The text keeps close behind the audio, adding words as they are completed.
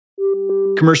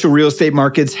Commercial real estate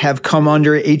markets have come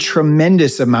under a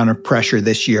tremendous amount of pressure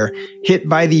this year, hit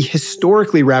by the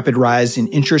historically rapid rise in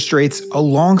interest rates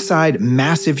alongside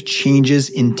massive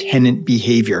changes in tenant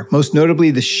behavior, most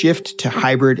notably the shift to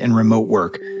hybrid and remote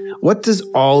work. What does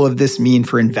all of this mean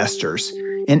for investors?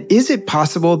 And is it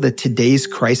possible that today's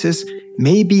crisis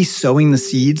may be sowing the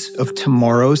seeds of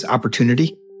tomorrow's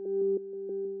opportunity?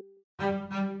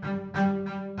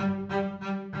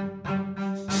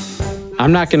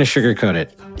 I'm not going to sugarcoat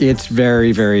it. It's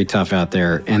very, very tough out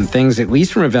there. And things, at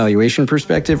least from a valuation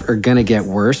perspective, are going to get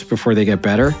worse before they get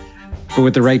better. But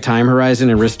with the right time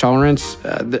horizon and risk tolerance,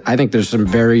 I think there's some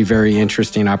very, very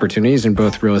interesting opportunities in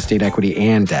both real estate equity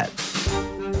and debt.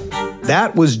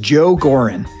 That was Joe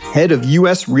Gorin, head of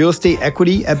U.S. real estate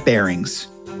equity at Barings.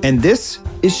 And this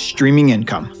is Streaming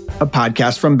Income, a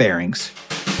podcast from Barings.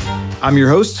 I'm your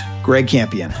host, Greg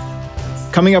Campion.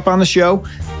 Coming up on the show,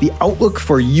 the outlook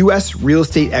for U.S. real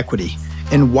estate equity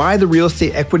and why the real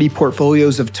estate equity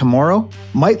portfolios of tomorrow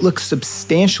might look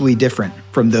substantially different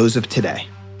from those of today.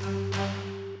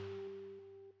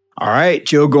 All right,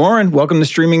 Joe Gorin, welcome to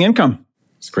Streaming Income.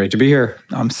 It's great to be here.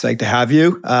 I'm psyched to have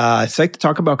you. Psyched to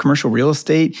talk about commercial real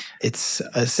estate. It's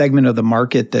a segment of the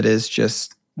market that is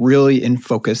just really in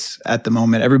focus at the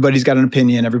moment. Everybody's got an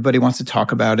opinion. Everybody wants to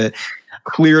talk about it.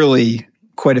 Clearly,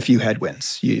 quite a few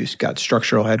headwinds. You've got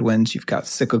structural headwinds. You've got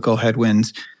cyclical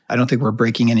headwinds. I don't think we're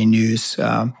breaking any news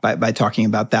by talking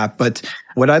about that. But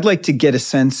what I'd like to get a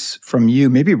sense from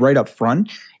you, maybe right up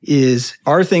front, is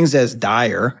are things as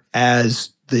dire as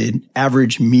the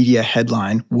average media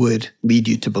headline would lead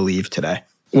you to believe today?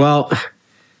 Well,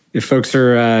 if folks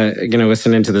are going to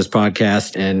listen into this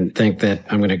podcast and think that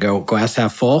I'm going to go glass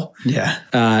half full,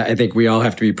 I think we all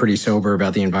have to be pretty sober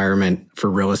about the environment for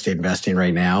real estate investing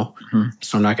right now. Mm-hmm.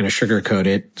 So I'm not going to sugarcoat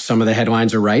it. Some of the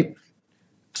headlines are right.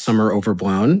 Some are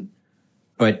overblown.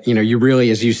 But, you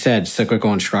really, as you said,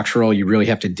 cyclical and structural, you really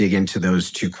have to dig into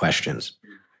those two questions.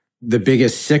 The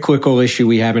biggest cyclical issue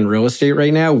we have in real estate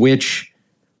right now, which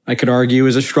I could argue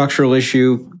is a structural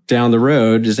issue down the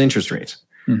road, is interest rates.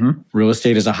 Mm-hmm. Real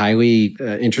estate is a highly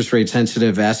interest rate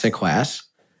sensitive asset class.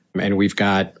 And we've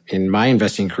got, in my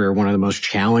investing career, one of the most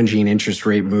challenging interest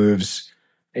rate moves,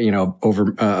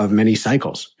 over of many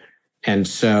cycles. And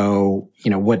so,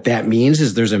 what that means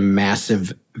is there's a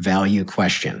massive value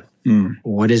question.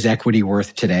 What is equity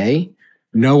worth today?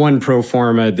 No one pro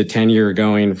forma the 10-year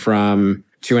going from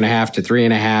 2.5 to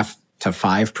 3.5 to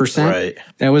 5%. Right.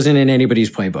 That wasn't in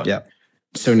anybody's playbook. Yep.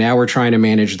 So now we're trying to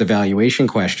manage the valuation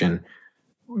question.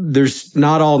 There's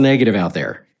not all negative out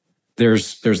there.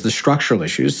 There's the structural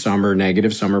issues. Some are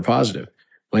negative, some are positive.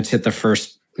 Let's hit the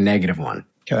first negative one.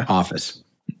 Okay. Office.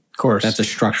 Of course. That's a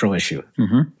structural issue.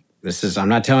 Mm-hmm. I'm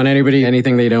not telling anybody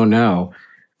anything they don't know,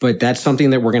 but that's something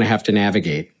that we're going to have to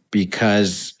navigate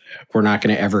because we're not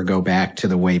going to ever go back to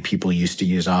the way people used to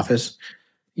use office.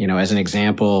 As an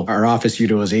example, our office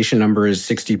utilization number is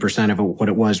 60% of what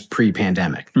it was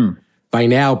pre-pandemic. By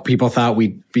now, people thought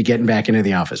we'd be getting back into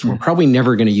the office. We're probably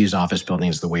never going to use office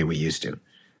buildings the way we used to.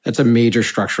 That's a major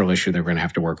structural issue that we're going to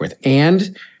have to work with.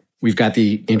 And we've got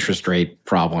the interest rate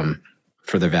problem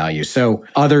for the value. So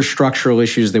other structural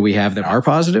issues that we have that are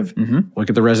positive, look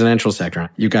at the residential sector.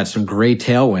 You've got some great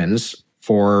tailwinds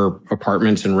for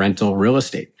apartments and rental real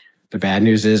estate. The bad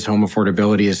news is home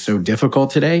affordability is so difficult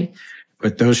today,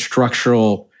 but those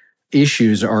structural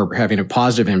issues are having a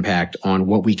positive impact on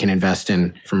what we can invest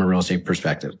in from a real estate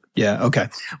perspective. Yeah, okay.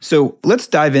 So let's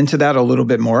dive into that a little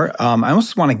bit more. I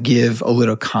also want to give a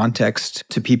little context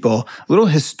to people, a little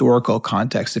historical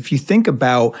context. If you think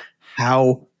about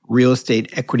how real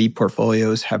estate equity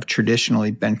portfolios have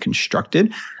traditionally been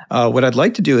constructed, what I'd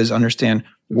like to do is understand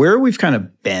where we've kind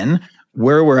of been,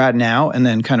 where we're at now, and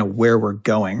then kind of where we're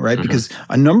going, right? Mm-hmm. Because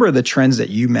a number of the trends that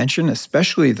you mentioned,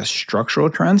 especially the structural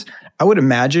trends, I would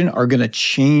imagine are going to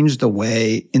change the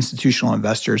way institutional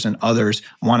investors and others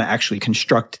want to actually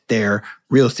construct their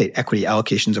real estate equity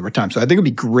allocations over time. So I think it'd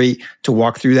be great to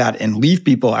walk through that and leave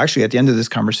people actually at the end of this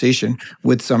conversation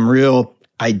with some real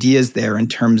ideas there in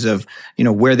terms of,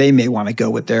 where they may want to go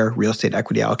with their real estate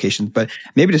equity allocations. But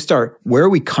maybe to start, where are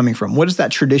we coming from? What does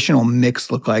that traditional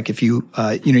mix look like? If you,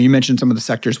 you mentioned some of the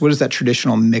sectors, what does that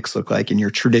traditional mix look like in your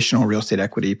traditional real estate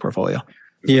equity portfolio?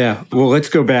 Yeah. Well, let's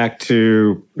go back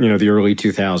to, the early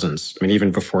 2000s. I mean,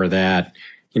 even before that,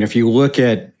 if you look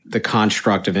at the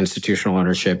construct of institutional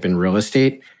ownership in real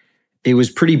estate, it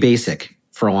was pretty basic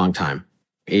for a long time.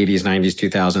 80s, 90s,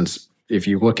 2000s. If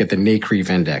you look at the NCREIF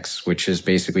index, which is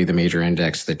basically the major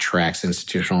index that tracks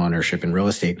institutional ownership in real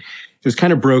estate, it was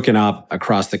kind of broken up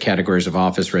across the categories of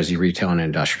office, resi, retail, and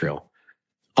industrial.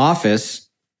 Office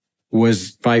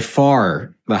was by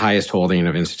far the highest holding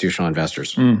of institutional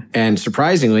investors. And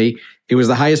surprisingly, it was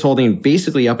the highest holding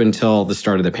basically up until the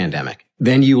start of the pandemic.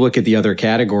 Then you look at the other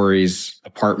categories,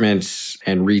 apartments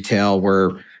and retail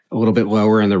were a little bit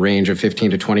lower in the range of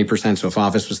 15 to 20%. So if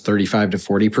office was 35 to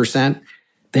 40%,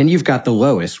 then you've got the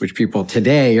lowest, which people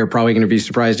today are probably going to be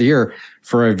surprised to hear.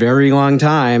 For a very long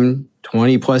time,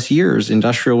 20 plus years,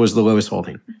 industrial was the lowest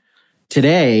holding.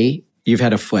 Today, you've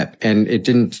had a flip, and it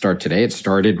didn't start today. It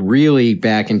started really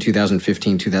back in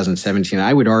 2015, 2017.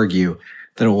 I would argue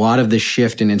that a lot of the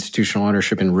shift in institutional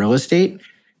ownership in real estate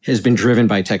has been driven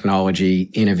by technology,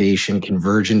 innovation,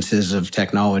 convergences of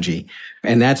technology.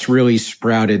 And that's really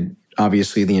sprouted,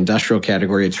 obviously, the industrial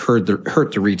category. It's hurt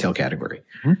the retail category.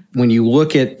 When you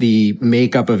look at the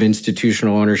makeup of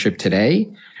institutional ownership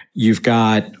today, you've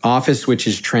got office, which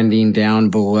is trending down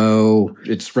below,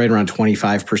 it's right around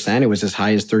 25%. It was as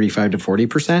high as 35 to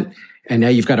 40%. And now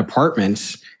you've got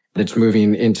apartments that's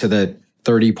moving into the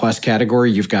 30 plus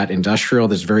category. You've got industrial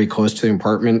that's very close to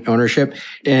apartment ownership,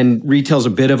 and retail's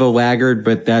a bit of a laggard,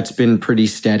 but that's been pretty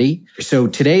steady. So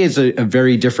today is a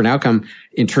very different outcome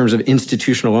in terms of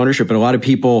institutional ownership. But a lot of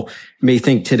people may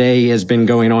think today has been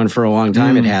going on for a long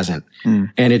time. It hasn't. And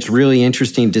it's really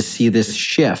interesting to see this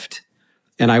shift.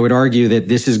 And I would argue that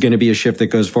this is going to be a shift that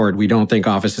goes forward. We don't think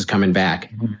office is coming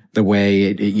back the way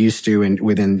it used to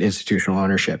within institutional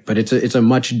ownership, but it's a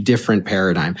much different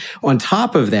paradigm. On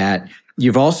top of that,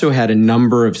 you've also had a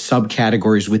number of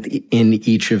subcategories within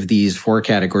each of these four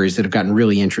categories that have gotten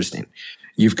really interesting.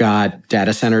 You've got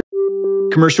data centers.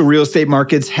 Commercial real estate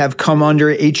markets have come under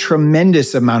a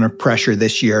tremendous amount of pressure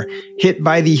this year, hit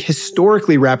by the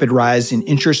historically rapid rise in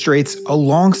interest rates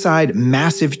alongside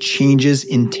massive changes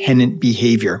in tenant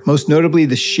behavior, most notably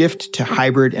the shift to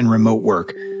hybrid and remote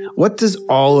work. What does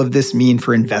all of this mean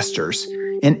for investors?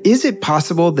 And is it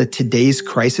possible that today's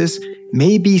crisis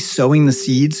may be sowing the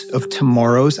seeds of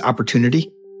tomorrow's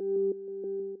opportunity?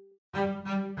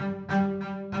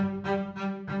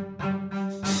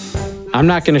 I'm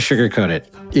not going to sugarcoat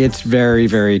it. It's very,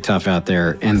 very tough out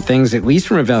there. And things, at least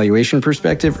from a valuation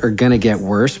perspective, are going to get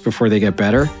worse before they get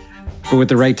better. But with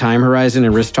the right time horizon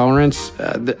and risk tolerance,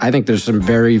 I think there's some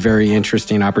very, very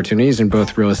interesting opportunities in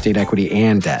both real estate equity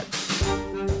and debt.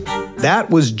 That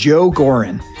was Joe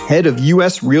Gorin, head of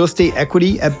U.S. real estate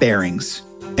equity at Barings.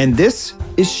 And this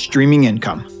is Streaming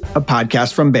Income, a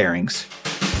podcast from Barings.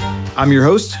 I'm your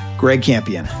host, Greg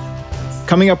Campion.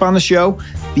 Coming up on the show,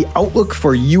 the outlook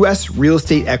for U.S. real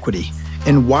estate equity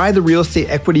and why the real estate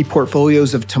equity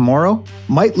portfolios of tomorrow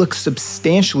might look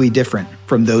substantially different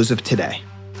from those of today.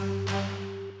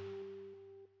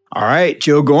 All right,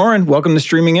 Joe Gorin, welcome to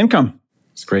Streaming Income.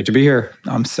 It's great to be here.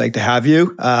 I'm psyched to have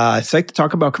you. Psyched to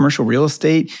talk about commercial real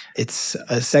estate. It's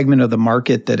a segment of the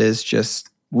market that is just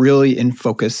really in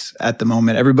focus at the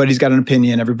moment. Everybody's got an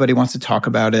opinion. Everybody wants to talk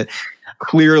about it.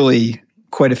 Clearly,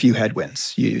 quite a few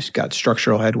headwinds. You've got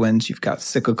structural headwinds. You've got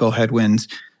cyclical headwinds.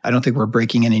 I don't think we're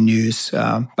breaking any news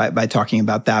by talking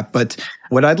about that. But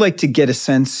what I'd like to get a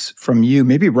sense from you,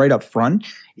 maybe right up front,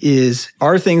 is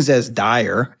are things as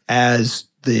dire as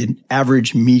the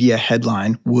average media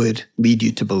headline would lead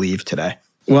you to believe today?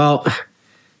 Well,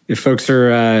 if folks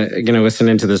are going to listen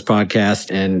into this podcast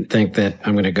and think that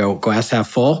I'm going to go glass half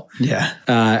full,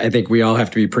 I think we all have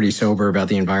to be pretty sober about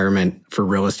the environment for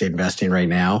real estate investing right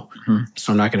now.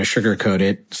 So I'm not going to sugarcoat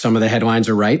it. Some of the headlines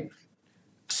are right.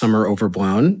 Some are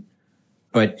overblown.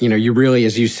 But, you really,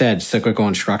 as you said, cyclical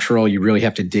and structural, you really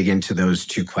have to dig into those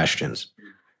two questions.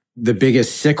 The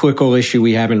biggest cyclical issue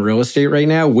we have in real estate right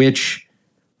now, which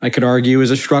I could argue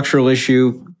is a structural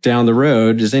issue down the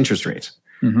road, is interest rates.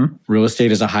 Real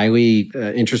estate is a highly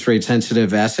interest rate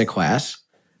sensitive asset class.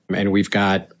 And we've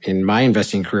got, in my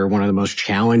investing career, one of the most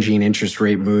challenging interest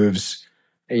rate moves,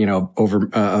 over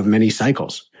of many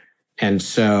cycles. And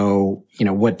so,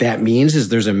 what that means is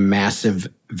there's a massive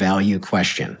value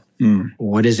question.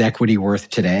 What is equity worth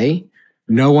today?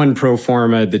 No one pro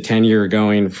forma the 10-year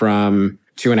going from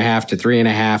 2.5 to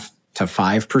 3.5 to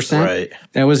 5%. Right.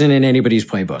 That wasn't in anybody's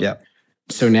playbook. Yep.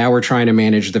 So now we're trying to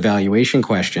manage the valuation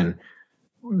question.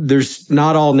 There's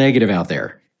not all negative out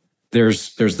there.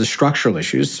 There's the structural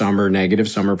issues. Some are negative,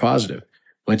 some are positive.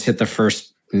 Let's hit the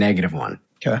first negative one.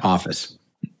 Okay. Office.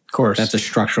 Of course. That's a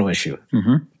structural issue.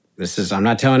 I'm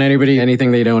not telling anybody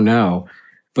anything they don't know,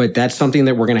 but that's something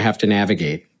that we're going to have to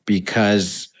navigate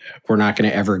because we're not going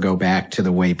to ever go back to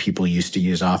the way people used to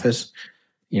use office.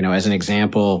 As an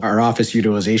example, our office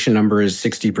utilization number is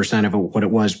 60% of what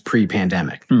it was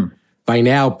pre-pandemic. By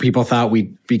now, people thought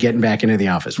we'd be getting back into the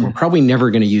office. We're probably never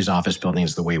going to use office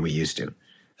buildings the way we used to.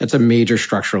 That's a major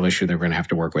structural issue that we're going to have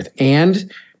to work with.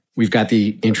 And we've got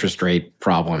the interest rate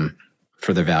problem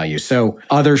for the value. So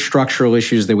other structural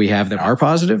issues that we have that are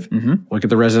positive, look at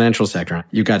the residential sector.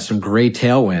 You've got some great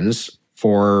tailwinds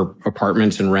for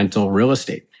apartments and rental real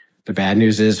estate. The bad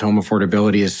news is home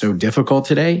affordability is so difficult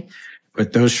today,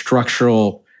 but those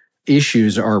structural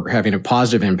issues are having a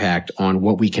positive impact on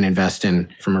what we can invest in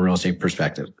from a real estate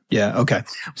perspective. Yeah. Okay.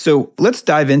 So let's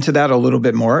dive into that a little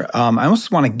bit more. I also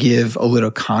want to give a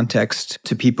little context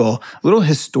to people, a little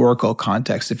historical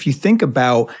context. If you think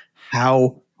about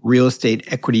how real estate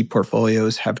equity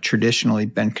portfolios have traditionally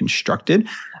been constructed,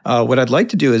 what I'd like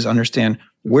to do is understand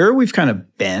where we've kind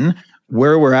of been,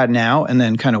 where we're at now, and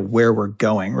then kind of where we're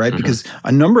going, right? Because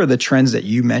a number of the trends that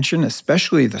you mentioned,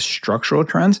 especially the structural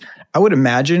trends, I would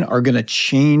imagine are going to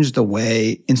change the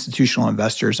way institutional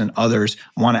investors and others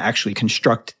want to actually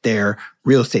construct their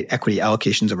real estate equity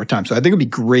allocations over time. So I think it'd be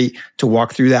great to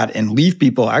walk through that and leave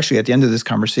people actually at the end of this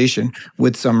conversation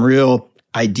with some real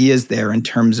ideas there in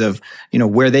terms of,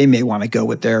 where they may want to go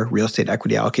with their real estate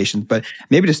equity allocations. But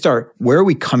maybe to start, where are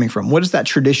we coming from? What does that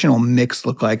traditional mix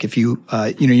look like? If you,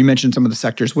 you mentioned some of the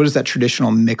sectors, what does that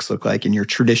traditional mix look like in your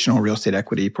traditional real estate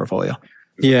equity portfolio?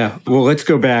 Yeah. Well, let's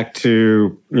go back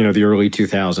to, the early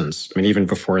 2000s. I mean, even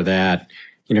before that,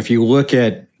 if you look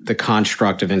at the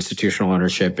construct of institutional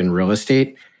ownership in real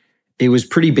estate, it was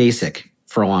pretty basic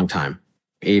for a long time.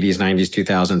 80s, 90s,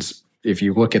 2000s. If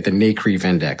you look at the NCREIF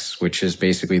index, which is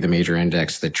basically the major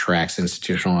index that tracks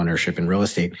institutional ownership in real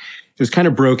estate, it was kind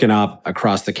of broken up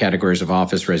across the categories of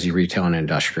office, resi, retail, and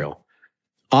industrial.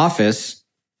 Office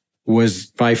was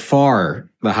by far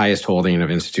the highest holding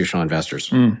of institutional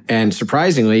investors. And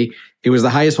surprisingly, it was the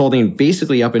highest holding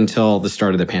basically up until the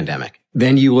start of the pandemic.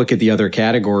 Then you look at the other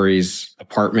categories,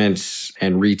 apartments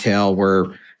and retail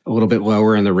were a little bit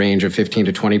lower in the range of 15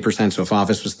 to 20%. So if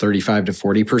office was 35 to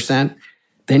 40%,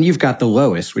 then you've got the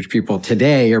lowest, which people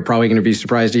today are probably going to be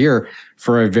surprised to hear.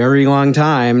 For a very long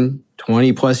time,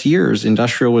 20 plus years,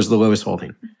 industrial was the lowest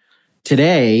holding.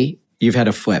 Today, you've had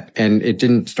a flip, and it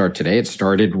didn't start today. It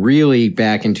started really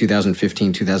back in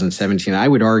 2015, 2017. I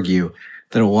would argue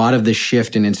that a lot of the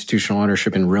shift in institutional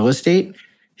ownership in real estate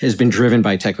has been driven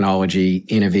by technology,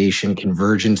 innovation,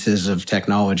 convergences of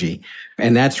technology.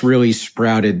 And that's really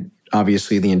sprouted,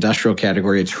 obviously, the industrial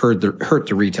category. It's hurt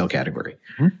the retail category.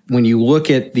 When you look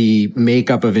at the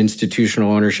makeup of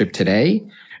institutional ownership today,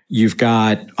 you've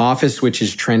got office, which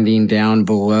is trending down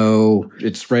below,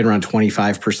 it's right around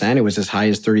 25%. It was as high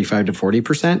as 35 to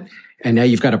 40%. And now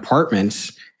you've got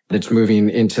apartments that's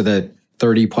moving into the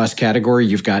 30 plus category.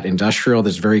 You've got industrial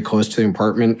that's very close to the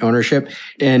apartment ownership,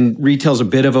 and retail's a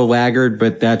bit of a laggard,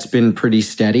 but that's been pretty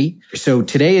steady. So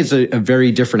today is a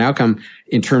very different outcome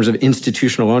in terms of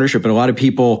institutional ownership. But a lot of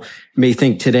people may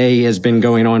think today has been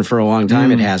going on for a long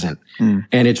time. It hasn't.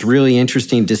 And it's really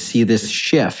interesting to see this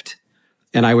shift.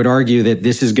 And I would argue that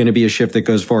this is going to be a shift that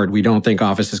goes forward. We don't think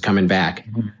office is coming back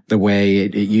the way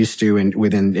it used to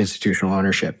within institutional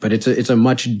ownership, but it's a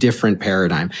much different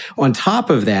paradigm. On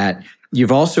top of that,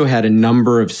 you've also had a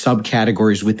number of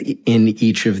subcategories within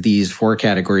each of these four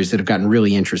categories that have gotten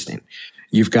really interesting.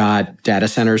 You've got data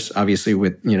centers, obviously,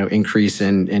 with increase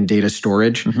in data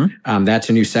storage. That's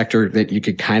a new sector that you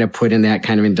could kind of put in that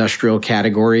kind of industrial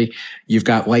category. You've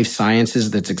got life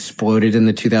sciences that's exploded in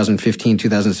the 2015,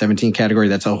 2017 category.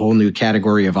 That's a whole new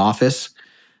category of office.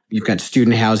 You've got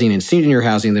student housing and senior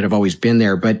housing that have always been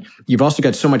there, but you've also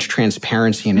got so much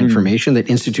transparency and information that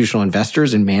institutional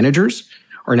investors and managers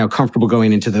are now comfortable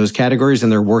going into those categories,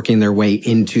 and they're working their way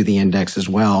into the index as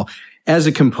well as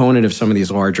a component of some of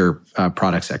these larger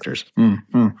product sectors.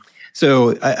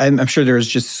 So I'm sure there's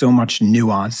just so much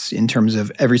nuance in terms of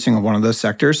every single one of those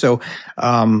sectors. So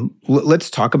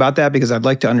let's talk about that, because I'd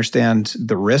like to understand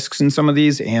the risks in some of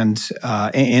these and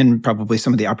probably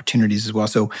some of the opportunities as well.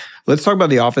 So let's talk about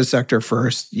the office sector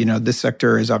first. This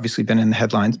sector has obviously been in the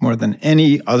headlines more than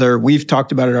any other. We've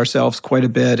talked about it ourselves quite a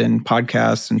bit in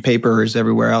podcasts and papers,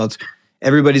 everywhere else.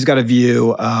 Everybody's got a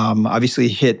view, obviously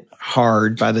hit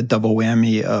hard by the double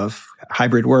whammy of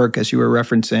hybrid work, as you were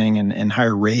referencing, and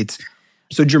higher rates.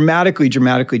 So dramatically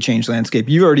changed landscape.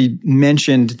 You already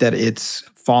mentioned that it's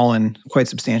fallen quite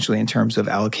substantially in terms of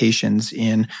allocations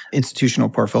in institutional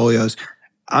portfolios.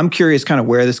 I'm curious kind of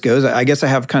where this goes. I guess I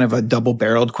have kind of a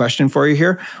double-barreled question for you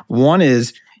here. One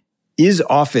is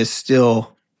office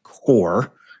still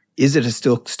core? Is it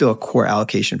still a core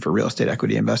allocation for real estate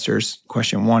equity investors?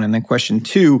 Question one. And then question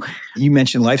two, you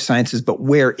mentioned life sciences, but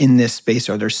where in this space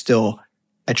are there still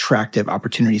attractive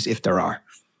opportunities, if there are?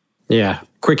 Yeah.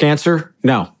 Quick answer,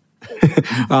 no.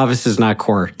 Office is not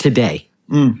core today.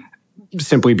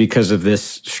 Simply because of this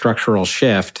structural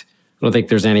shift. I don't think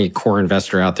there's any core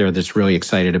investor out there that's really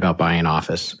excited about buying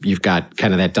office. You've got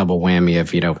kind of that double whammy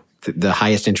of, the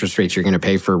highest interest rates you're going to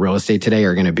pay for real estate today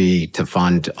are going to be to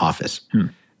fund office.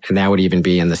 And that would even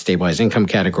be in the stabilized income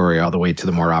category all the way to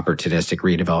the more opportunistic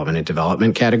redevelopment and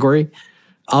development category.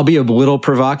 I'll be a little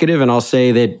provocative and I'll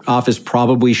say that office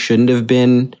probably shouldn't have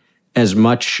been as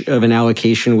much of an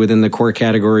allocation within the core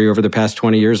category over the past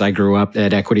 20 years. I grew up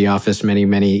at equity office many,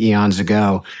 many eons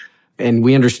ago, and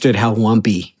we understood how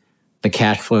lumpy the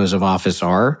cash flows of office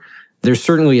are. There's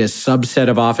certainly a subset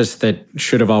of office that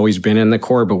should have always been in the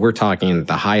core, but we're talking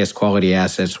the highest quality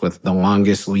assets with the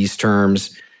longest lease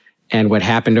terms. And what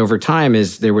happened over time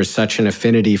is there was such an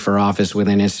affinity for office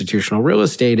within institutional real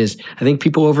estate is I think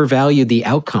people overvalued the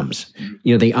outcomes.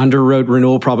 They underwrote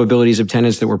renewal probabilities of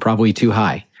tenants that were probably too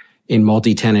high in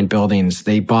multi-tenant buildings.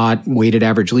 They bought weighted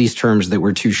average lease terms that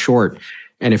were too short.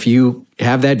 And if you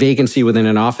have that vacancy within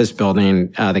an office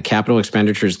building, the capital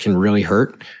expenditures can really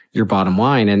hurt your bottom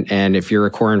line. And if you're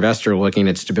a core investor looking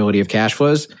at stability of cash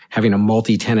flows, having a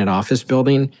multi-tenant office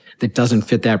building that doesn't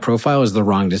fit that profile is the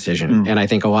wrong decision. And I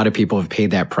think a lot of people have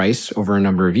paid that price over a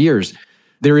number of years.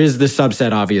 There is the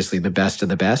subset, obviously, the best of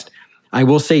the best. I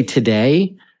will say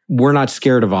today, we're not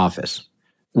scared of office.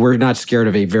 We're not scared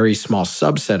of a very small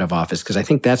subset of office because I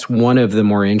think that's one of the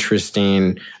more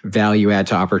interesting value add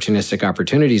to opportunistic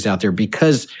opportunities out there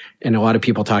because, and a lot of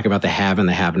people talk about the have and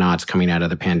the have-nots coming out of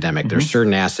the pandemic. There's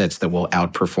certain assets that will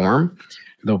outperform.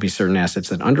 There'll be certain assets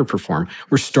that underperform.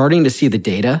 We're starting to see the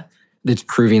data that's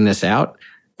proving this out.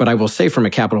 But I will say from a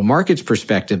capital markets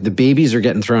perspective, the babies are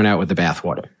getting thrown out with the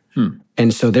bathwater.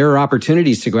 And so there are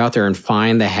opportunities to go out there and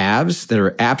find the haves that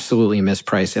are absolutely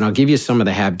mispriced. And I'll give you some of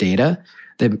the have data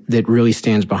that really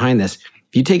stands behind this.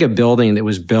 If you take a building that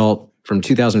was built from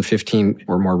 2015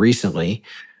 or more recently,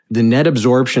 the net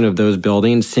absorption of those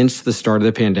buildings since the start of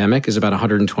the pandemic is about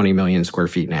 120 million square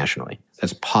feet nationally.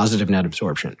 That's positive net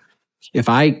absorption. If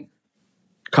I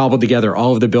cobbled together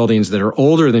all of the buildings that are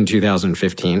older than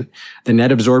 2015, the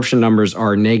net absorption numbers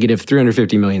are negative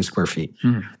 350 million square feet.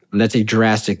 And that's a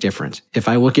drastic difference. If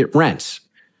I look at rents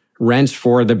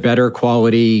for the better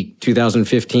quality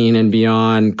 2015 and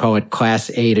beyond, call it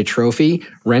class A to trophy,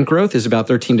 rent growth is about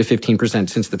 13 to 15%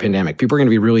 since the pandemic. People are going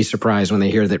to be really surprised when they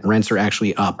hear that rents are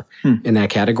actually up in that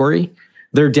category.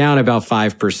 They're down about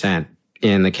 5%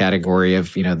 in the category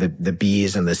of, the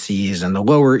Bs and the Cs and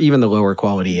even the lower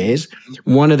quality As.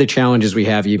 One of the challenges we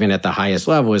have even at the highest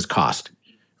level is cost,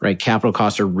 right? Capital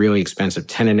costs are really expensive.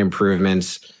 Tenant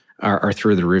improvements are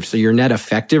through the roof. So your net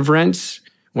effective rents,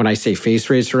 when I say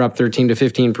face rates are up 13 to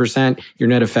 15%, your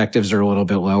net effectives are a little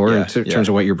bit lower in terms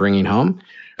of what you're bringing home.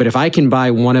 But if I can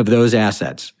buy one of those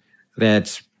assets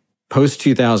that's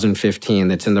post-2015,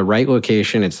 that's in the right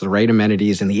location, it's the right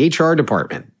amenities, and the HR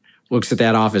department looks at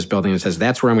that office building and says,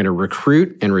 that's where I'm going to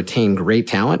recruit and retain great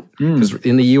talent. Because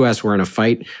in the U.S., we're in a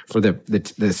fight for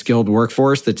the skilled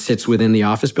workforce that sits within the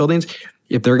office buildings.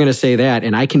 If they're going to say that,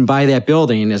 and I can buy that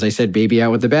building, as I said, baby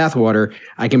out with the bathwater,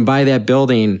 I can buy that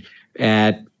building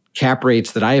at cap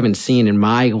rates that I haven't seen in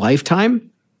my lifetime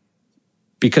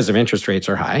because of interest rates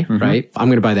are high, right? I'm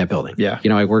going to buy that building.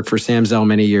 I worked for Sam Zell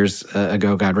many years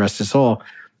ago, God rest his soul.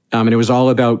 And it was all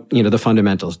about, the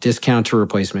fundamentals, discount to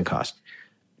replacement cost.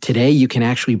 Today, you can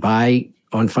actually buy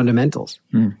on fundamentals.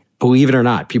 Believe it or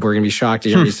not, people are going to be shocked to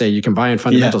hear me say you can buy on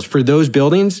fundamentals. For those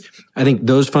buildings, I think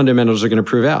those fundamentals are going to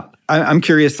prove out. I'm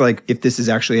curious, if this is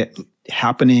actually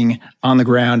happening on the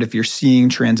ground, if you're seeing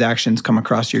transactions come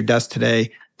across your desk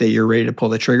today that you're ready to pull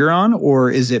the trigger on, or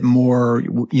is it more,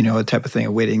 a type of thing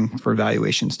of waiting for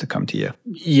valuations to come to you?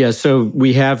 Yeah, so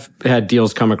we have had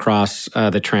deals come across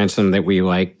the transom that we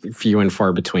like, few and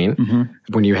far between.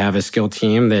 When you have a skilled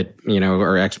team that,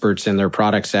 are experts in their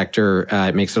product sector,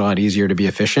 it makes it a lot easier to be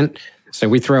efficient. So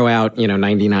we throw out,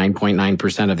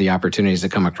 99.9% of the opportunities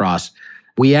that come across.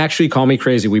 We actually, call me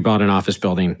crazy, we bought an office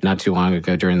building not too long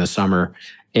ago during the summer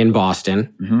in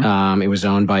Boston. It was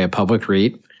owned by a public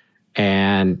REIT.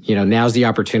 And, now's the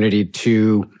opportunity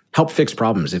to help fix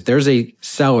problems. If there's a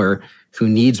seller who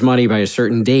needs money by a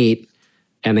certain date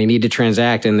and they need to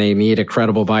transact and they need a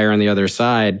credible buyer on the other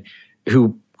side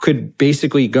who could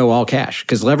basically go all cash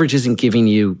because leverage isn't giving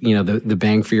you, the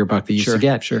bang for your buck that you used to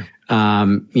get.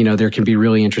 There can be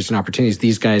really interesting opportunities.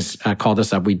 These guys called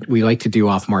us up. We like to do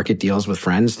off-market deals with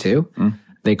friends too.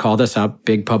 They called us up,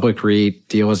 big public REIT,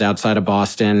 deal was outside of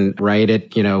Boston, right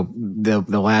at,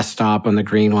 the last stop on the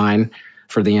Green Line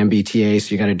for the MBTA.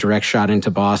 So you got a direct shot into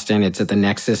Boston. It's at the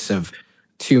nexus of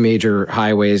two major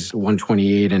highways,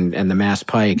 128 and the Mass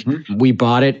Pike. We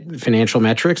bought it. Financial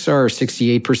metrics are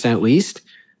 68% leased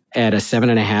at a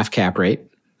 7.5 cap rate.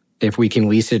 If we can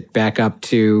lease it back up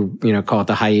to, call it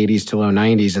the high 80s to low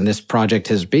 90s, and this project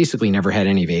has basically never had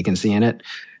any vacancy in it.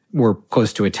 we're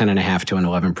close to a 10.5 to an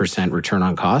 11% return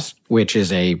on cost, which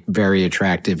is a very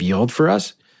attractive yield for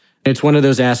us. It's one of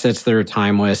those assets that are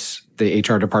timeless. The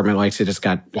HR department likes it. It's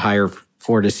got higher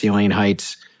floor to ceiling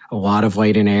heights, a lot of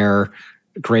light and air,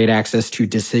 great access to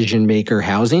decision maker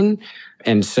housing.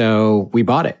 And so we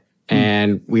bought it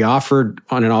and we offered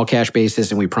on an all cash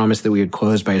basis and we promised that we would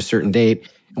close by a certain date.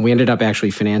 And we ended up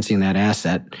actually financing that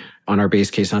asset on our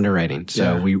base case underwriting.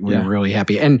 So we were really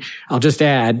happy. And I'll just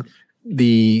add,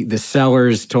 the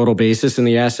seller's total basis in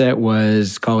the asset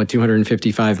was, call it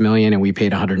 $255 million, and we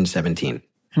paid $117.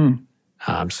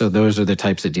 So those are the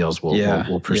types of deals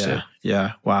we'll pursue.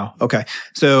 Yeah. Wow. Okay.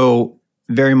 So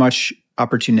very much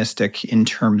opportunistic in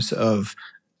terms of,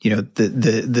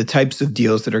 the types of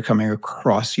deals that are coming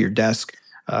across your desk.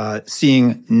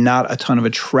 Seeing not a ton of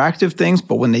attractive things,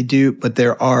 but when they do, but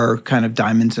there are kind of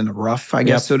diamonds in the rough, I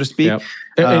guess, so to speak.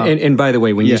 And by the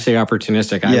way, when you say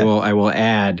opportunistic, I will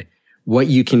add, what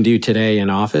you can do today in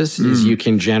office is you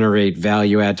can generate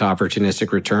value add to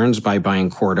opportunistic returns by buying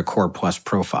core to core plus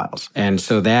profiles. And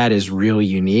so that is really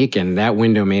unique, and that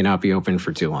window may not be open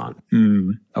for too long.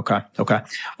 Okay.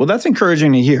 Well, that's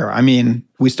encouraging to hear. I mean,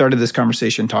 we started this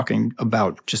conversation talking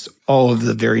about just all of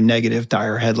the very negative,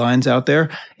 dire headlines out there.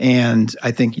 And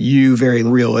I think you very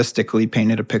realistically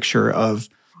painted a picture of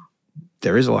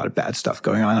there is a lot of bad stuff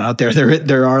going on out there.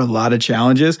 There are a lot of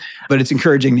challenges, but it's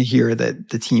encouraging to hear that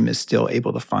the team is still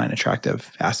able to find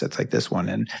attractive assets like this one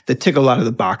and that tick a lot of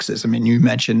the boxes. I mean, you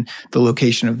mentioned the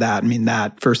location of that. I mean,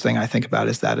 that first thing I think about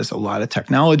is that is a lot of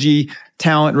technology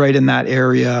talent right in that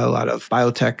area, a lot of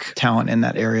biotech talent in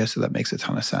that area. So that makes a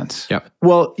ton of sense. Yep.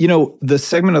 Well, the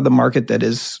segment of the market that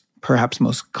is perhaps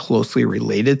most closely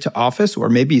related to office, or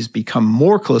maybe has become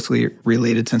more closely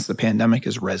related since the pandemic,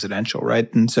 is residential,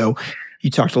 right? And so you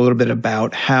talked a little bit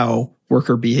about how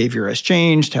worker behavior has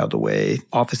changed, how the way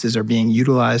offices are being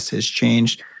utilized has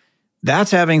changed.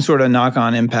 That's having sort of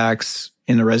knock-on impacts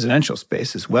in the residential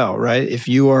space as well, right? If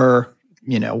you are,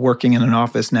 working in an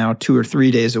office now 2 or 3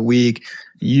 days a week,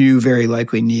 you very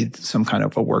likely need some kind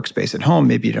of a workspace at home.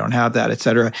 Maybe you don't have that, et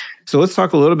cetera. So let's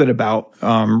talk a little bit about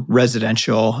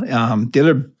residential. The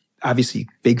other obviously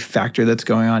big factor that's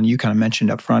going on, you kind of mentioned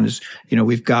up front, is,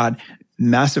 we've got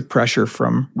massive pressure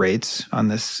from rates on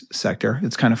this sector.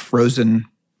 It's kind of frozen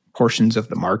portions of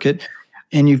the market.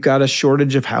 And you've got a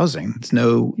shortage of housing. It's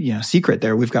no secret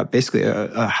there. We've got basically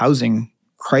a housing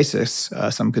crisis,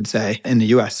 some could say, in the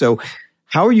U.S. So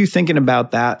how are you thinking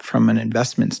about that from an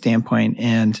investment standpoint?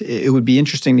 And it would be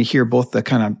interesting to hear both the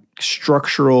kind of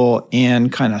structural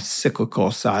and kind of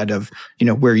cyclical side of,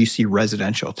 where you see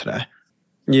residential today.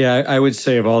 Yeah, I would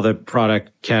say of all the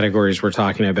product categories we're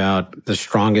talking about, the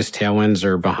strongest tailwinds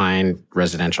are behind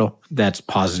residential. That's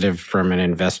positive from an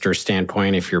investor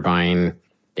standpoint. If you're buying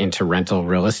into rental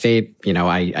real estate,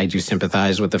 I do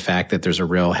sympathize with the fact that there's a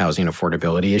real housing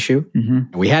affordability issue.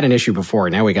 We had an issue before.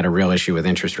 Now we got a real issue with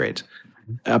interest rates.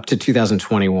 Up to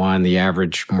 2021, the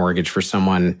average mortgage for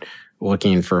someone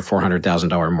looking for a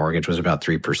 $400,000 mortgage was about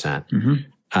 3%.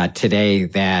 Today,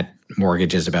 that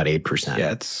mortgage is about 8%.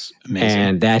 Yeah, it's amazing.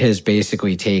 And that has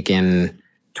basically taken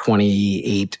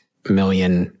 28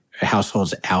 million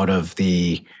households out of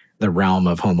the realm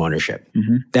of home ownership.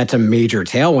 That's a major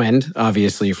tailwind,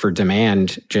 obviously, for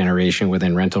demand generation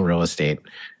within rental real estate.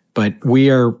 But we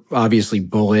are obviously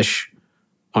bullish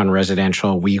on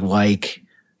residential. We like,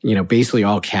 basically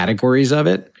all categories of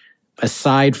it.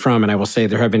 Aside from, and I will say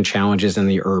there have been challenges in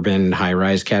the urban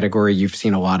high-rise category. You've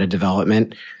seen a lot of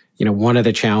development. One of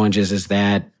the challenges is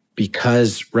that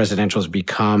because residential has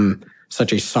become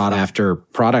such a sought-after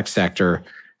product sector,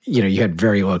 you had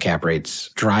very low cap rates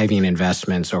driving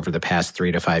investments over the past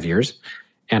 3 to 5 years.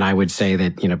 And I would say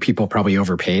that, people probably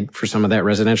overpaid for some of that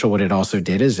residential. What it also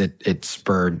did is it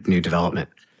spurred new development.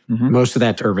 Most of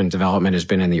that urban development has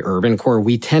been in the urban core.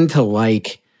 We tend to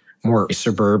like more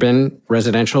suburban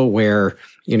residential where,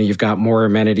 you've got more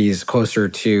amenities closer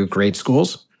to great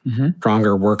schools,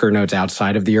 stronger worker nodes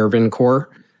outside of the urban core,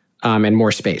 and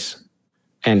more space.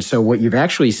 And so what you've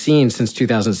actually seen since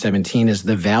 2017 is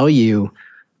the value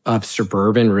of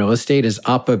suburban real estate is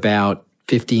up about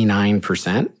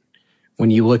 59%.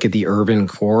 When you look at the urban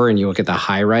core and you look at the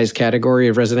high-rise category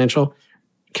of residential,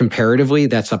 comparatively,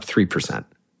 that's up 3%.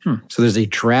 So there's a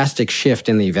drastic shift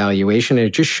in the valuation. And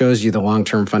it just shows you the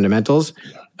long-term fundamentals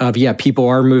of, people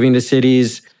are moving to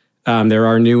cities. There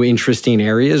are new interesting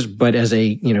areas, but as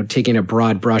taking a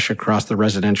broad brush across the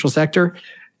residential sector,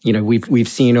 we've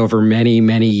seen over many,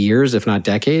 many years, if not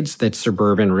decades, that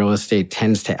suburban real estate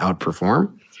tends to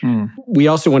outperform. We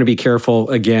also want to be careful,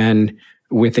 again,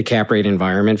 with the cap rate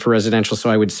environment for residential. So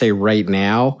I would say right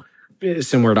now,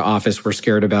 similar to office, we're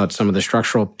scared about some of the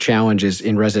structural challenges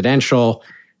in residential.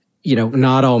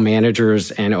 Not all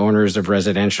managers and owners of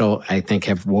residential, I think,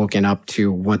 have woken up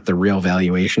to what the real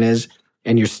valuation is.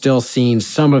 And you're still seeing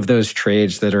some of those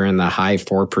trades that are in the high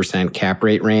 4% cap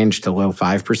rate range to low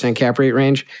 5% cap rate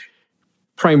range,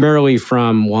 primarily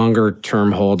from longer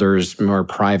term holders, more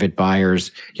private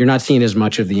buyers. You're not seeing as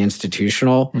much of the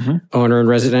institutional owner in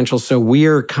residential. So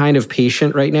we're kind of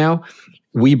patient right now.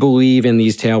 We believe in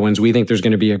these tailwinds. We think there's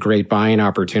going to be a great buying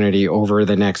opportunity over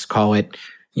the next, call it,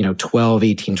 12,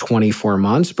 18, 24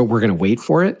 months, but we're going to wait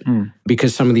for it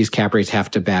because some of these cap rates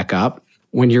have to back up.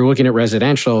 When you're looking at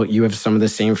residential, you have some of the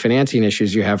same financing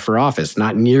issues you have for office,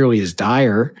 not nearly as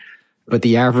dire, but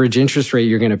the average interest rate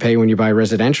you're going to pay when you buy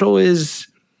residential is,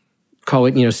 call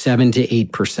it, 7 to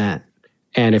 8%.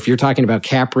 And if you're talking about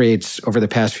cap rates over the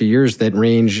past few years that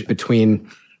range between,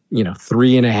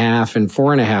 3.5% and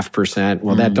 4.5%,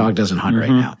 well, that dog doesn't hunt right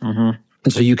now.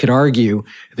 And so you could argue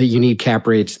that you need cap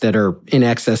rates that are in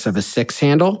excess of a 6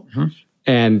 handle.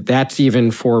 And that's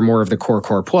even for more of the core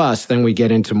plus. Then we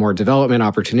get into more development,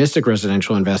 opportunistic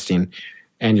residential investing,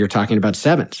 and you're talking about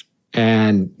 7s.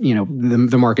 And,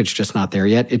 the market's just not there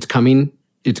yet. It's coming.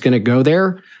 It's going to go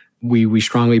there. We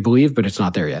strongly believe, but it's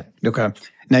not there yet. Okay.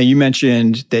 Now, you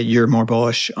mentioned that you're more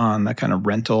bullish on the kind of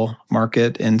rental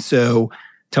market. And so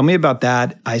tell me about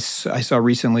that. I saw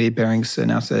recently Barings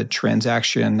announced a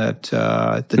transaction that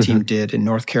the team did in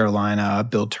North Carolina, a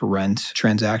build-to-rent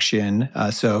transaction.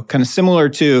 So kind of similar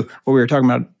to what we were talking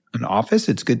about in office.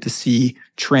 It's good to see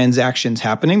transactions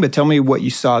happening, but tell me what you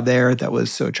saw there that was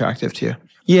so attractive to you.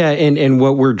 Yeah, and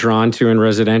what we're drawn to in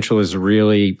residential is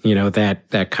really,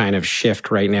 that kind of shift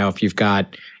right now. If you've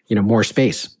got, more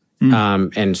space.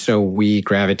 And so we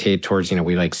gravitate towards,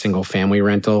 we like single family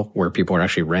rental where people are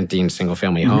actually renting single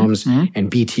family homes and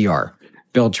BTR,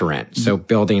 build to rent. So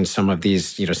building some of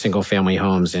these, single family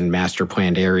homes in master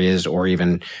planned areas or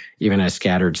even a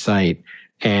scattered site.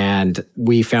 And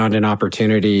we found an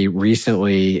opportunity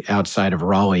recently outside of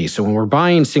Raleigh. So when we're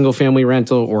buying single family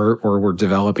rental or we're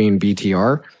developing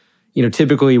BTR,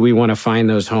 typically we want to find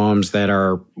those homes that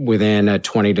are within a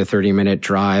 20 to 30 minute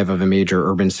drive of a major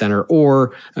urban center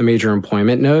or a major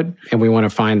employment node. And we want to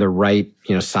find the right,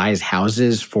 size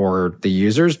houses for the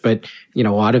users. But, a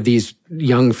lot of these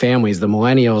young families, the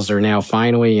millennials are now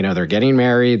finally, they're getting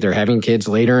married, they're having kids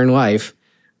later in life,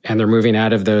 and they're moving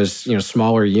out of those,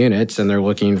 smaller units and they're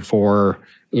looking for,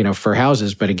 for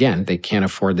houses. But again, they can't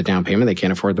afford the down payment. They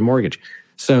can't afford the mortgage.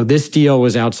 So this deal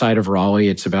was outside of Raleigh.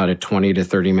 It's about a 20 to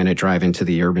 30 minute drive into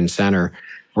the urban center.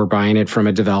 We're buying it from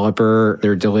a developer.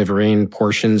 They're delivering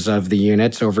portions of the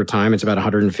units over time. It's about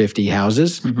 150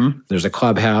 houses. There's a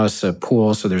clubhouse, a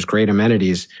pool, so there's great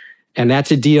amenities. And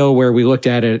that's a deal where we looked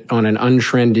at it on an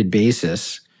untrended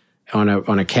basis, on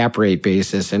a cap rate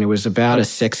basis, and it was about a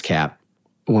 6 cap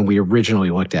when we originally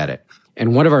looked at it.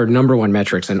 And one of our number one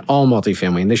metrics in all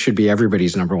multifamily, and this should be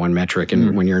everybody's number one metric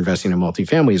when you're investing in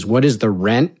multifamily, is what is the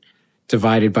rent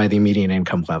divided by the median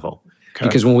income level? Okay.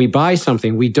 Because when we buy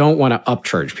something, we don't want to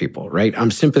upcharge people, right? I'm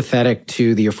sympathetic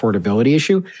to the affordability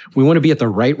issue. We want to be at the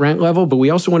right rent level, but we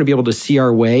also want to be able to see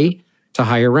our way to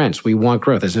higher rents. We want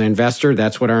growth. As an investor,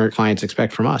 that's what our clients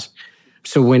expect from us.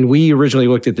 So when we originally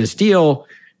looked at this deal,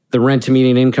 the rent to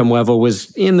median income level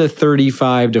was in the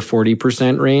 35 to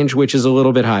 40% range, which is a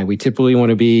little bit high. We typically want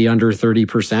to be under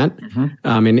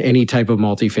 30% in any type of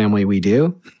multifamily we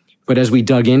do. But as we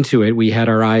dug into it, we had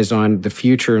our eyes on the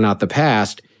future, not the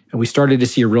past. And we started to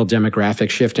see a real demographic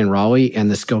shift in Raleigh and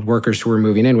the skilled workers who were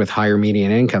moving in with higher median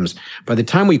incomes. By the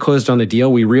time we closed on the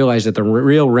deal, we realized that the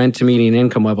real rent to median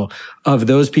income level of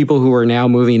those people who are now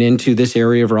moving into this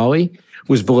area of Raleigh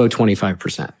was below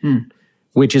 25%,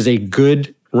 which is a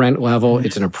good rent level.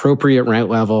 It's an appropriate rent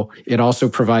level. It also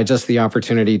provides us the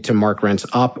opportunity to mark rents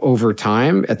up over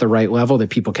time at the right level that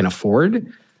people can afford.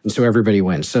 And so everybody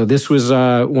wins. So this was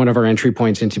one of our entry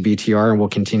points into BTR, and we'll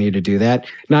continue to do that.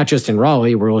 Not just in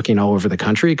Raleigh, we're looking all over the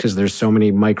country because there's so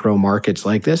many micro markets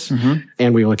like this.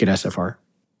 And we look at SFR.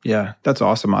 Yeah, that's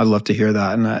awesome. I'd love to hear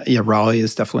that. And Raleigh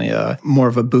is definitely more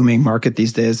of a booming market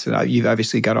these days. You've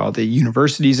obviously got all the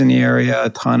universities in the area, a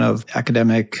ton of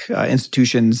academic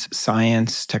institutions,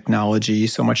 science, technology,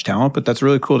 so much talent. But that's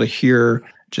really cool to hear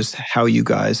just how you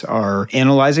guys are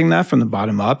analyzing that from the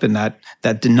bottom up and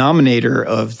that denominator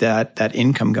of that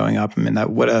income going up. I mean,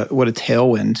 what a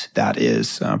tailwind that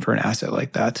is for an asset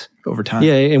like that over time.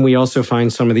 Yeah, and we also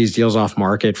find some of these deals off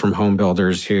market from home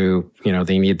builders who,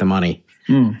 they need the money.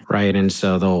 right? And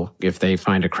so if they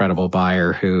find a credible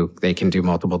buyer who they can do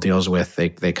multiple deals with, they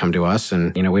come to us,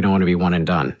 and we don't want to be one and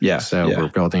done. So we're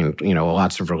building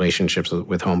lots of relationships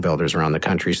with home builders around the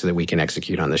country so that we can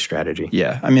execute on this strategy.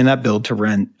 I mean, that build to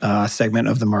rent segment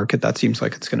of the market, that seems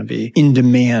like it's going to be in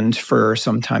demand for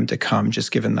some time to come,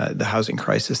 just given the housing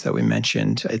crisis that we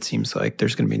mentioned. It seems like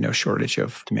there's going to be no shortage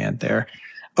of demand there.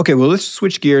 Okay, well, let's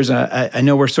switch gears. I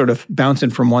know we're sort of bouncing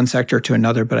from one sector to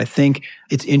another, but I think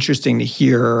it's interesting to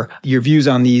hear your views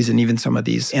on these, and even some of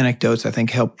these anecdotes, I think,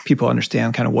 help people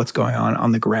understand kind of what's going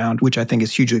on the ground, which I think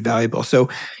is hugely valuable. So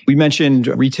we mentioned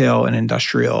retail and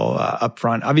industrial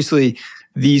upfront. Obviously,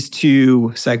 these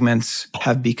two segments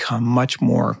have become much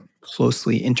more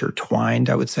closely intertwined,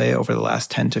 I would say, over the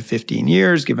last 10 to 15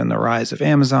 years, given the rise of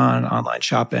Amazon, online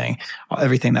shopping,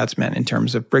 everything that's meant in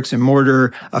terms of bricks and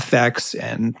mortar effects,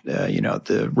 and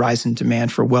the rise in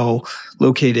demand for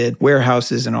well-located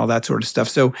warehouses and all that sort of stuff.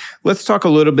 So let's talk a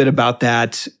little bit about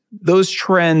that. Those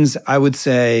trends, I would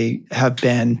say, have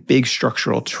been big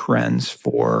structural trends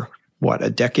for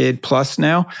a decade plus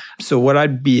now. So what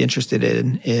I'd be interested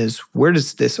in is, where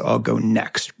does this all go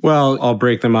next? Well, I'll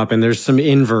break them up. And there's some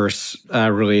inverse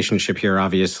relationship here.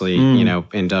 Obviously,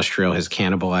 industrial has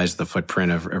cannibalized the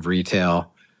footprint of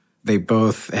retail. They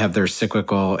both have their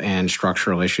cyclical and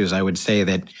structural issues. I would say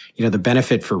that, the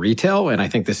benefit for retail, and I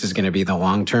think this is going to be the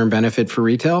long-term benefit for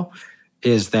retail,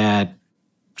 is that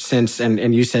since,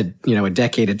 and you said, a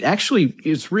decade,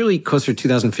 it's really closer to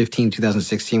 2015,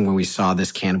 2016 when we saw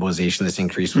this cannibalization, this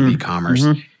increase with e-commerce,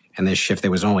 and this shift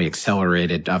that was only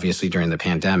accelerated, obviously, during the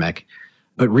pandemic.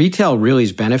 But retail really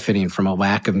is benefiting from a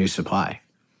lack of new supply,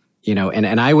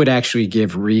 and I would actually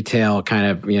give retail kind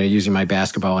of, using my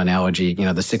basketball analogy,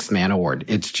 the sixth man award.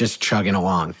 It's just chugging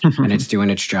along and it's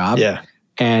doing its job.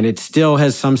 And it still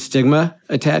has some stigma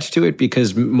attached to it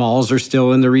because malls are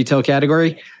still in the retail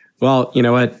category. Well, you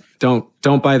know what?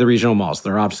 Don't buy the regional malls.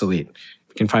 They're obsolete.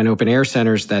 You can find open air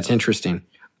centers. That's interesting.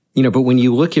 But when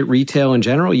you look at retail in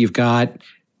general, you got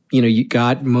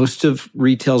most of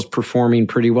retail's performing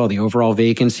pretty well. The overall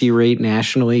vacancy rate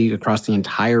nationally across the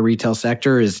entire retail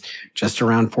sector is just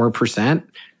around 4%.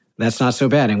 That's not so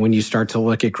bad. And when you start to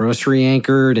look at grocery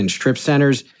anchored and strip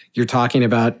centers, you're talking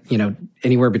about,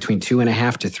 anywhere between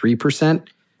 2.5% to 3%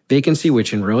 vacancy,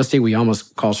 which in real estate, we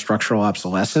almost call structural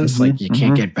obsolescence. Like you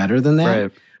can't get better than that.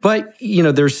 Right. But,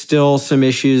 there's still some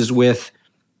issues with,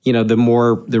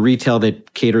 the retail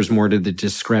that caters more to the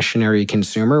discretionary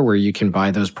consumer, where you can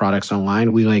buy those products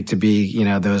online. We like to be,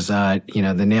 those,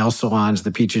 the nail salons,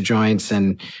 the pizza joints,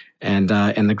 and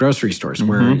the grocery stores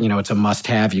where, it's a must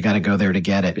have. You got to go there to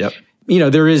get it. Yep.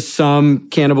 There is some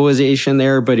cannibalization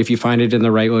there, but if you find it in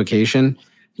the right location,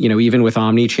 even with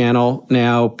omni-channel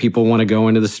now, people want to go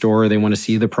into the store. They want to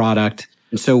see the product.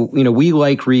 And so, we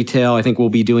like retail. I think we'll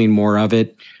be doing more of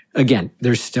it. Again,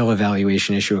 there's still a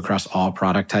valuation issue across all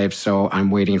product types. So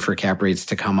I'm waiting for cap rates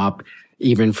to come up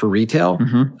even for retail.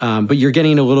 But you're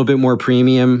getting a little bit more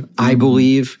premium, I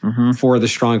believe, for the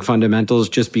strong fundamentals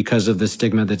just because of the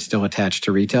stigma that's still attached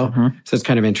to retail. So it's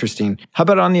kind of interesting. How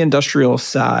about on the industrial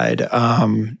side?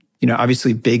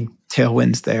 Obviously big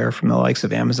tailwinds there from the likes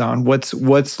of Amazon.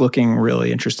 What's looking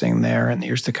really interesting there in the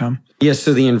years to come? Yes.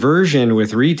 So the inversion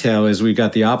with retail is we've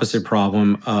got the opposite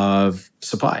problem of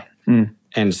supply.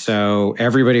 And so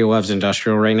everybody loves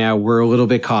industrial right now. We're a little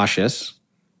bit cautious.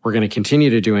 We're going to continue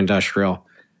to do industrial.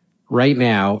 Right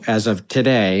now, as of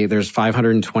today, there's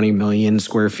 520 million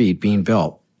square feet being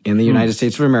built in the United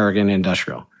States of America in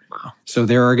industrial. Wow. So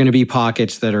there are going to be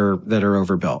pockets that are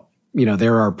overbuilt.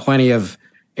 There are plenty of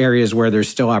areas where there's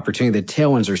still opportunity. The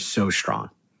tailwinds are so strong,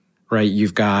 right?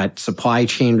 You've got supply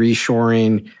chain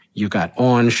reshoring, you've got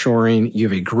onshoring, you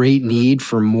have a great need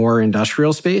for more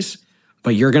industrial space,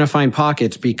 but you're going to find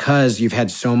pockets because you've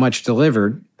had so much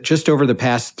delivered. Just over the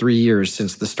past 3 years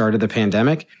since the start of the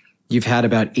pandemic, you've had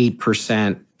about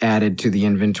 8% added to the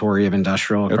inventory of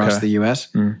industrial across the US.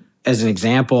 As an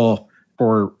example,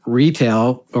 for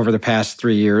retail over the past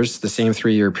 3 years, the same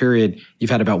 3-year period,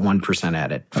 you've had about 1%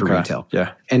 added for retail.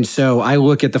 Yeah. And so I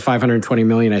look at the 520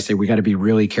 million, I say, we got to be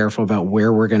really careful about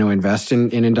where we're going to invest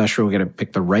in industrial. We got to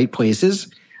pick the right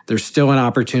places. There's still an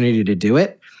opportunity to do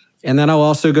it. And then I'll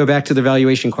also go back to the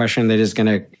valuation question that is going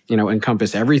to,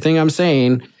 encompass everything I'm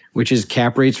saying, which is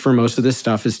cap rates for most of this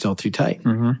stuff is still too tight.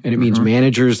 And it means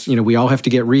managers, we all have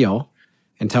to get real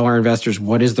and tell our investors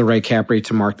what is the right cap rate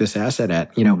to mark this asset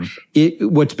at.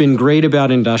 What's been great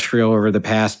about industrial over the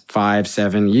past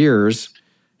 5-7 years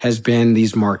has been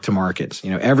these mark to markets.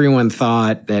 Everyone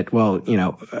thought that,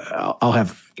 I'll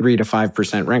have 3 to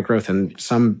 5% rent growth, and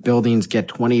some buildings get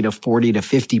 20 to 40 to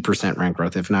 50% rent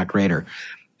growth, if not greater.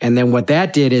 And then what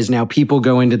that did is now people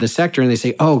go into the sector and they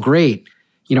say, oh, great.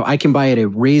 I can buy at a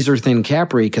razor thin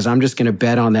cap rate because I'm just going to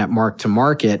bet on that mark to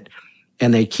market.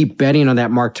 And they keep betting on that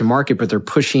mark to market, but they're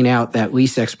pushing out that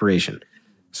lease expiration.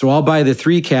 So I'll buy the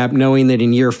 3 cap knowing that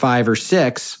in year 5 or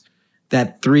 6,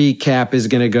 that 3 cap is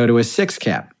going to go to a 6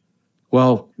 cap.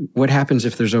 Well, what happens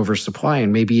if there's oversupply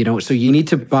and maybe you don't? So you need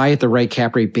to buy at the right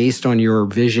cap rate based on your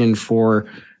vision for,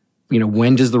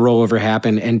 when does the rollover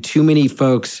happen? And too many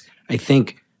folks, I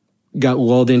think, got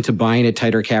lulled into buying at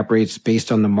tighter cap rates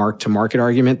based on the mark-to-market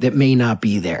argument that may not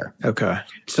be there. Okay.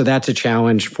 So that's a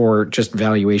challenge for just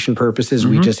valuation purposes.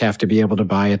 We just have to be able to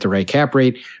buy at the right cap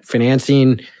rate.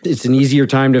 Financing, it's an easier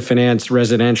time to finance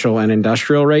residential and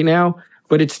industrial right now,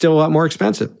 but it's still a lot more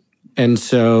expensive. And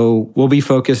so we'll be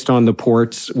focused on the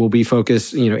ports. We'll be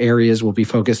focused, areas. We'll be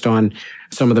focused on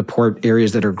some of the port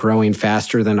areas that are growing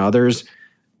faster than others.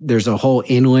 There's a whole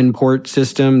inland port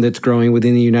system that's growing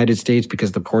within the United States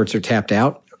because the ports are tapped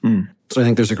out. So I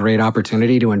think there's a great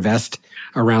opportunity to invest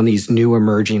around these new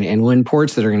emerging inland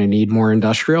ports that are going to need more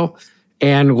industrial.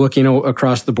 And looking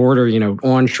across the border,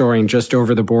 onshoring just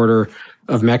over the border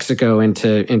of Mexico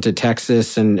into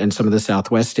Texas and some of the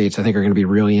Southwest states, I think are going to be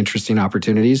really interesting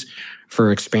opportunities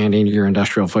for expanding your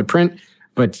industrial footprint.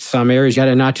 But some areas, you got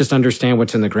to not just understand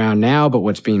what's in the ground now, but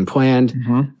what's being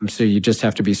planned. So you just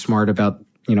have to be smart about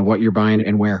what you're buying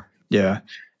and where. Yeah.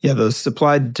 Those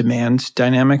supply-demand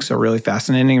dynamics are really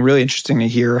fascinating. Really interesting to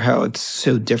hear how it's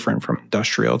so different from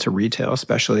industrial to retail,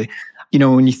 especially.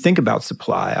 When you think about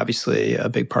supply, obviously a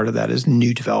big part of that is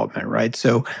new development, right?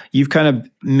 So you've kind of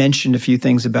mentioned a few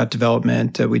things about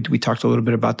development. We talked a little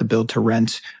bit about the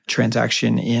build-to-rent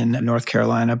transaction in North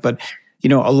Carolina, but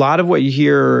a lot of what you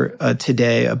hear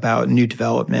today about new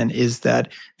development is that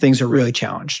things are really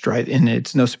challenged, right? And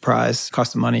it's no surprise,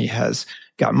 cost of money has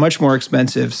got much more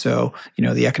expensive. So,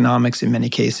 the economics in many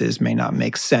cases may not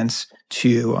make sense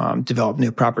to develop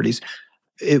new properties.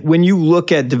 When you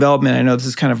look at development, I know this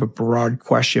is kind of a broad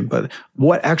question, but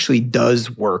what actually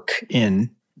does work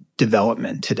in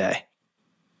development today?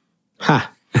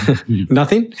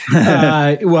 Nothing.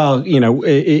 Well,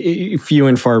 few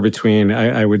and far between.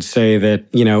 I would say that,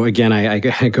 again,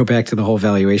 I go back to the whole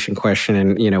valuation question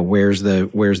and, where's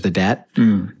the debt?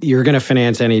 You're going to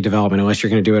finance any development unless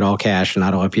you're going to do it all cash. And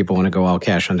not a lot of people want to go all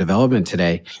cash on development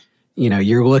today.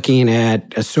 You're looking at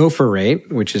a SOFR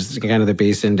rate, which is kind of the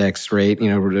base index rate,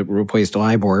 replaced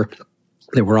LIBOR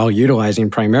that we're all utilizing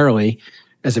primarily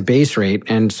as a base rate.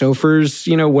 And SOFR's,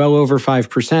 well over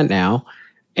 5% now.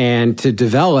 And to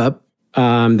develop,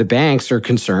 the banks are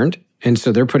concerned. And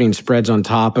so they're putting spreads on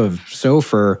top of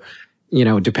SOFR,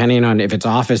 depending on if it's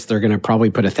office, they're going to probably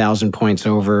put 1,000 points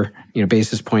over,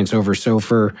 basis points over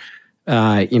SOFR.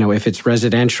 If it's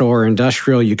residential or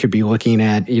industrial, you could be looking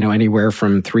at, anywhere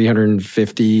from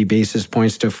 350 basis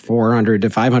points to 400 to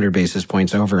 500 basis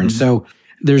points over. And so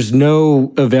there's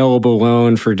no available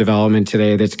loan for development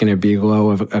today that's going to be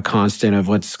below a constant of,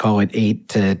 let's call it 8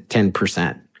 to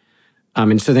 10%.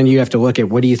 And so then you have to look at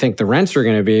what do you think the rents are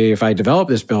going to be if I develop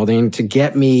this building to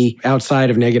get me outside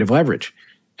of negative leverage.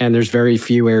 And there's very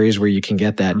few areas where you can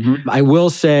get that. I will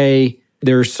say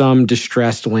there's some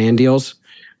distressed land deals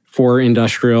for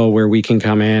industrial where we can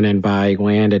come in and buy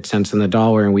land at cents on the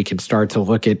dollar and we can start to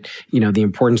look at, the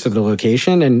importance of the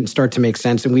location and start to make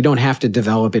sense. And we don't have to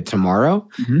develop it tomorrow.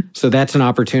 So that's an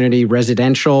opportunity.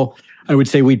 Residential, I would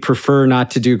say we'd prefer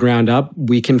not to do ground up.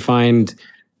 We can find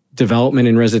development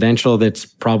in residential that's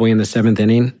probably in the 7th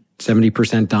inning,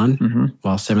 70% done.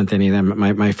 Well, 7th inning,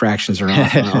 my fractions are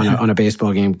off on a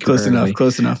baseball game. Close enough.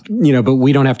 But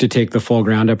we don't have to take the full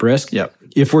ground up risk.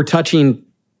 If we're touching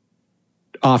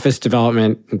office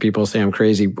development, and people say I'm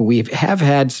crazy, but we have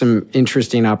had some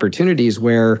interesting opportunities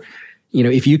where,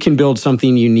 if you can build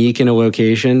something unique in a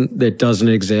location that doesn't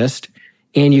exist,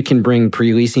 and you can bring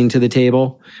pre-leasing to the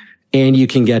table, and you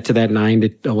can get to that 9 to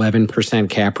 11%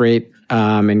 cap rate,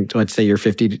 and let's say you're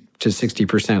 50 to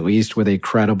 60% leased with a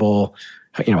credible,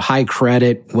 high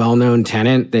credit, well-known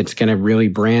tenant that's going to really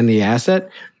brand the asset.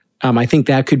 I think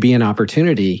that could be an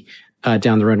opportunity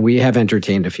down the road. We have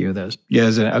entertained a few of those. Yeah,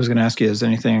 I was going to ask you, has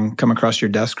anything come across your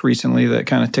desk recently that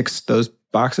kind of ticks those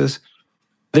boxes?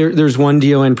 There's one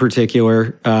deal in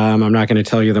particular. I'm not going to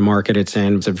tell you the market it's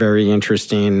in. It's a very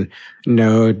interesting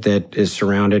node that is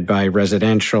surrounded by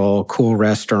residential, cool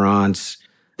restaurants.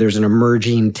 There's an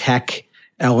emerging tech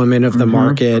element of the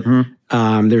market.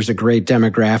 There's a great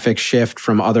demographic shift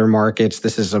from other markets.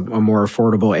 This is a more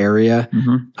affordable area,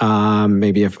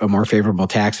 maybe a more favorable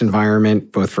tax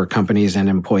environment, both for companies and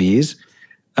employees.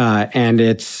 And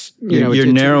it's, you're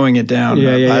narrowing it down.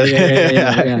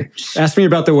 Yeah. Ask me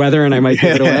about the weather and I might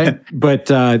give it away. But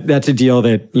that's a deal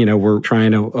that, we're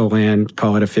trying to land,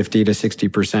 call it a 50 to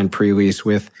 60% pre-lease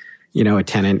with, a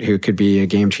tenant who could be a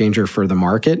game changer for the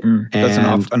market. That's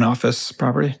an office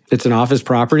property? It's an office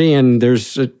property, and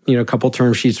there's a couple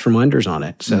term sheets from lenders on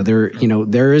it. So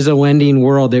there is a lending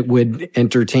world that would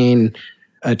entertain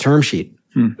a term sheet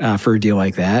for a deal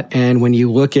like that. And when you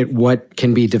look at what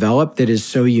can be developed that is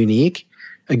so unique,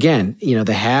 again,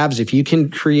 the haves, if you can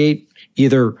create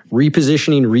either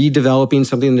repositioning, redeveloping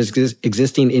something that's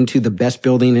existing into the best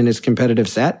building in its competitive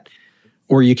set,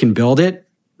 or you can build it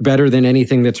better than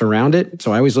anything that's around it.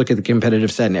 So I always look at the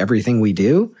competitive set and everything we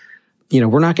do.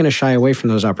 We're not going to shy away from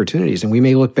those opportunities. And we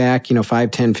may look back,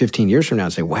 5, 10, 15 years from now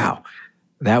and say, wow,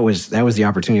 that was the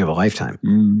opportunity of a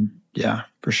lifetime. Yeah,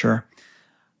 for sure.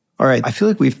 All right. I feel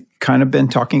like we've kind of been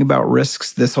talking about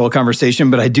risks this whole conversation,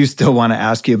 but I do still want to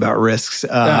ask you about risks.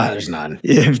 There's none.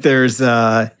 If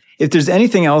there's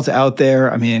anything else out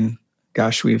there, I mean,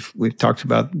 gosh, we've talked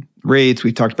about rates.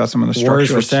 We've talked about some of the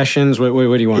structures. Wars, recessions. What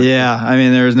do you want? Yeah. I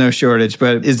mean, there's no shortage.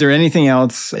 But is there anything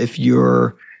else if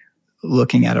you're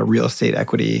looking at a real estate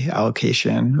equity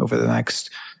allocation over the next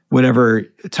whatever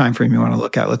time frame you want to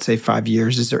look at, let's say 5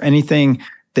 years, is there anything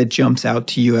that jumps out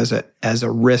to you as a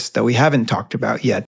risk that we haven't talked about yet